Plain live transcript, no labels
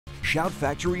Shout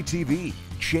Factory TV,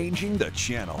 changing the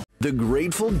channel. The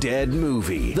Grateful Dead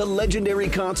movie, the legendary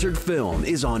concert film,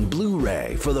 is on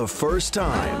Blu-ray for the first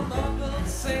time.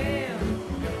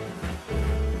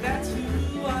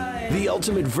 The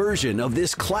ultimate version of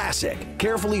this classic,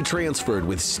 carefully transferred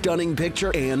with stunning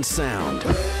picture and sound.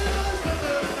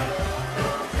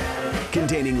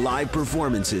 Containing live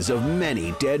performances of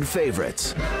many Dead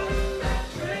favorites.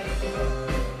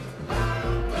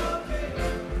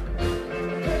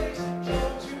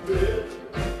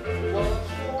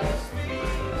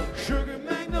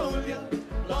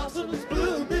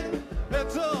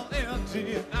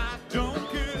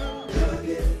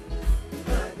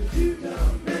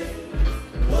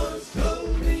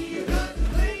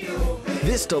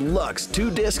 This deluxe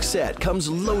 2-disc set comes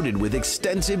loaded with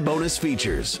extensive bonus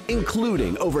features,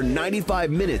 including over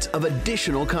 95 minutes of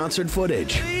additional concert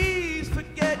footage. Please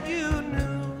forget you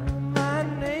knew my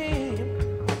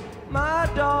name, my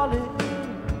darling,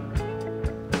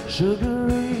 Sugar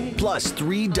Ray. Plus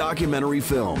 3 documentary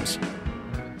films,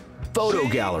 photo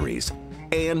galleries,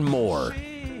 and more.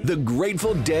 The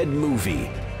Grateful Dead movie,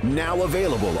 now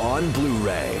available on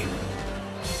Blu-ray.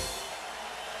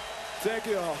 Thank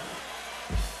you all.